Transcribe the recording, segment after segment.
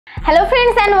Hello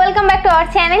friends and welcome back to our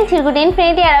channel Chirkut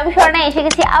infinity और আমি স্বর্ণা এসে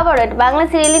গেছি আবার বাংলা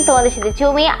সিরিয়াল তোমাদের সাথে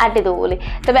জমিয়ে আড্ডা দেবো বলে।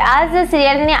 তবে আজ যে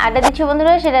সিরিয়ালটা নিয়ে আড্ডা দিচ্ছি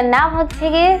বন্ধুরা সেটার নাম হচ্ছে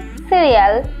গিয়ে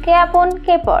সিরিয়াল কে আপন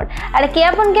কে পর। আর কে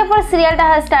আপন কে পর সিরিয়ালটা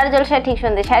হয় স্টার জলসায় ঠিক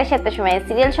সন্ধ্যে 7:30টার সময়।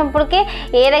 সিরিয়াল সম্পর্কে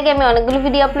এর আগে আমি অনেকগুলো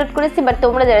ভিডিও আপলোড করেছি, বাট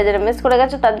তোমরা যারা যারা মিস করে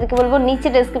গেছো তাদেরকে বলবো নিচে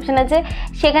ডেসক্রিপশন আছে,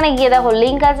 সেখানে গিয়ে দেখো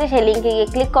লিঙ্ক আছে, সেই লিঙ্কে গিয়ে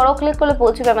ক্লিক করো, ক্লিক করলে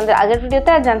পৌঁছবে আমাদের আগের ভিডিওতে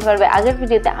আর জানতে পারবে আগের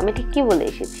ভিডিওতে আমি ঠিক কী বলে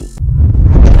এসেছি।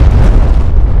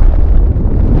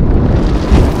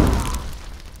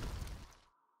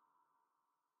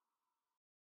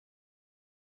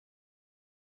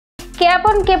 কে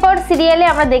আপন কে পর সিরিয়ালে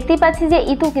আমরা দেখতেই পাচ্ছি যে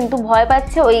ইতু কিন্তু ভয়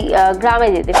পাচ্ছে ওই গ্রামে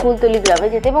যেতে, ফুলতলি গ্রামে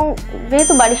যেতে, এবং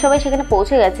যেহেতু বাড়ির সবাই সেখানে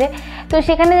পৌঁছে গেছে তো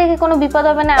সেখানে দেখে কোনো বিপদ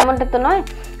হবে না এমনটা তো নয়।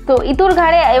 তো ইতুর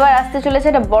ঘাড়ে এবার আসতে চলেছে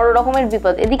একটা বড় রকমের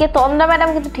বিপদ। এদিকে তন্দ্রা ম্যাডাম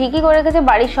কিন্তু ঠিকই করে রেখেছে,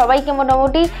 বাড়ির সবাইকে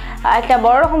মোটামুটি একটা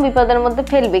বড় রকম বিপদের মধ্যে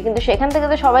ফেলবে, কিন্তু সেখান থেকে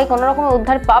তো সবাই কোনো রকমের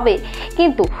উদ্ধার পাবে,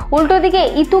 কিন্তু উল্টো দিকে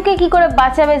ইতুকে কি করে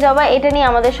বাঁচাবে জবা, এটা নিয়ে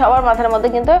আমাদের সবার মাথার মধ্যে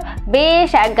কিন্তু বেশ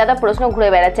একগাদা প্রশ্ন ঘুরে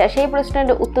বেড়াচ্ছে। আর সেই প্রশ্নের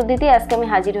উত্তর দিতেই আজকে আমি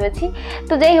হাজির হয়েছি।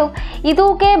 তো যাই হোক,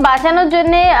 ইতুকে বাঁচানোর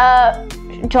জন্যে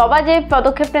জবা যে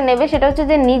পদক্ষেপটা নেবে সেটা হচ্ছে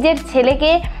যে নিজের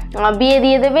ছেলেকে বিয়ে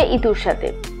দিয়ে দেবে ইতুর সাথে,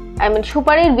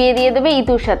 সুপারির বিয়ে দিয়ে দেবে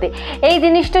ইতুর সাথে। এই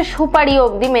জিনিসটা সুপারি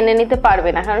অবধি মেনে নিতে পারবে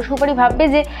না, কারণ সুপারি ভাববে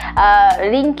যে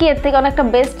রিঙ্কি এর থেকে অনেকটা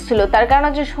বেস্ট ছিল। তার কারণ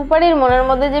হচ্ছে সুপারির মনের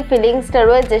মধ্যে যে ফিলিংসটা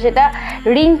রয়েছে সেটা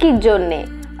রিঙ্কির জন্যে,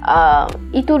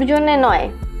 ইতুর জন্যে নয়।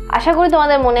 আশা করি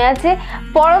তোমাদের মনে আছে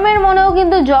পরমের মনেও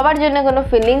কিন্তু জবার জন্য কোনো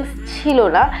ফিলিংস ছিল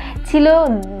না, ছিল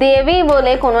দেবী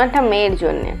বলে কোনো একটা মেয়ের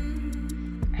জন্যে।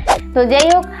 তো যাই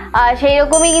হোক, সেই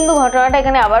রকমই কিন্তু ঘটনাটা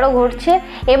এখানে আবারও ঘটছে।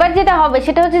 এবার যেটা হবে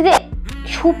সেটা হচ্ছে যে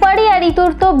সুপারি আর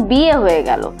ইতুর তো বিয়ে হয়ে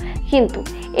গেল, কিন্তু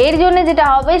এর জন্য যেটা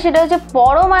হবে সেটা হচ্ছে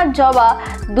পরম আর জবা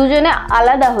দুজনে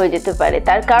আলাদা হয়ে যেতে পারে।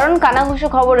 তার কারণ কানাঘুষো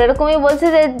খবর এরকমই বলছে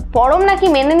যে পরম নাকি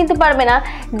মেনে নিতে পারবে না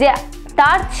যে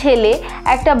তার ছেলে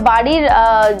একটা বাড়ির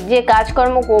যে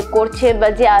কাজকর্ম করছে বা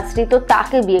যে আশ্রিত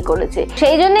তাকে বিয়ে করেছে।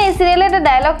 সেই জন্য এই সিরিয়ালে একটা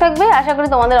ডায়লগ থাকবে, আশা করি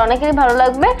তোমাদের অনেকেরই ভালো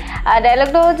লাগবে। আর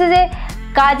ডায়লগটা হচ্ছে যে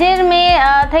কাজের মেয়ে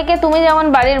থেকে তুমি যেমন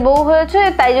বাড়ির বউ হয়েছো,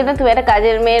 তাই জন্য তুমি একটা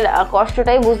কাজের মেয়ের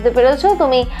কষ্টটাই বুঝতে পেরেছো,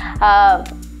 তুমি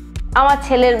আমার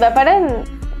ছেলের ব্যাপারে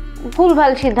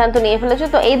ভুলভাল সিদ্ধান্ত নিয়ে ফেলেছো।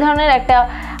 তো এই ধরনের একটা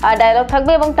ডায়লগ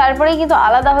থাকবে এবং তারপরেই কিন্তু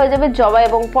আলাদা হয়ে যাবে জবা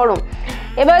এবং পরম।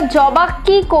 এবার জবা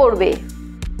কি করবে?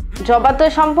 জবা তো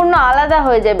সম্পূর্ণ আলাদা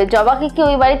হয়ে যাবে। জবাকে কি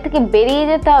ওই বাড়ি থেকে বেরিয়ে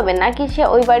যেতে হবে নাকি সে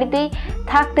ওই বাড়িতেই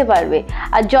থাকতে পারবে?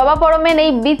 আর জবা পরমের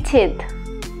এই বিচ্ছেদ,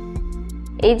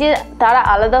 এই যে তারা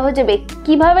আলাদা হয়ে যাবে,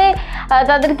 কিভাবে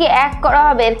তাদেরকে এক করা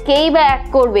হবে, কেই বা এক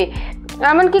করবে?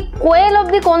 এমনকি কোয়েল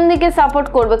অবধি কোন দিকে সাপোর্ট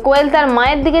করবে? কোয়েল তার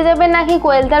মায়ের দিকে যাবে নাকি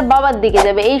কোয়েল তার বাবার দিকে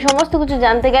যাবে? এই সমস্ত কিছু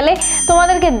জানতে গেলে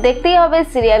তোমাদেরকে দেখতেই হবে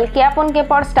সিরিয়াল কে আপন কে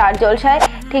পর স্টার জলসায়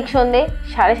ঠিক সন্ধ্যে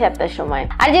 7:30টার সময়।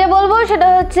 আর যেটা বলবো সেটা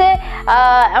হচ্ছে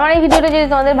আমার এই ভিডিওটা যদি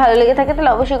তোমাদের ভালো লেগে থাকে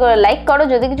তাহলে অবশ্যই করে লাইক করো,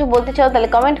 যদি কিছু বলতে চাও তাহলে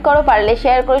কমেন্ট করো, পারলে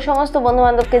শেয়ার করে সমস্ত বন্ধু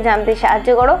বান্ধবকে জানতে সাহায্য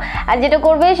করো। আর যেটা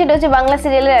করবে সেটা হচ্ছে বাংলা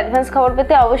সিরিয়ালের অ্যাডভান্স খবর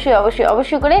পেতে অবশ্যই অবশ্যই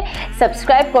অবশ্যই করে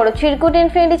সাবস্ক্রাইব করো চিরকুট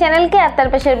ইনফিনিটি চ্যানেলকে, আর তার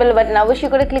পাশের বেল বাটন অবশ্যই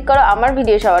করে ক্লিক করো আমার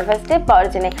ভিডিও সবার ফার্স্টে পাওয়ার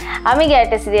জন্য। আমি গিয়ে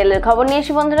একটা সিরিয়ালের খবর নিয়ে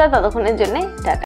এসি বন্ধুরা, ততক্ষণের জন্য টাটা।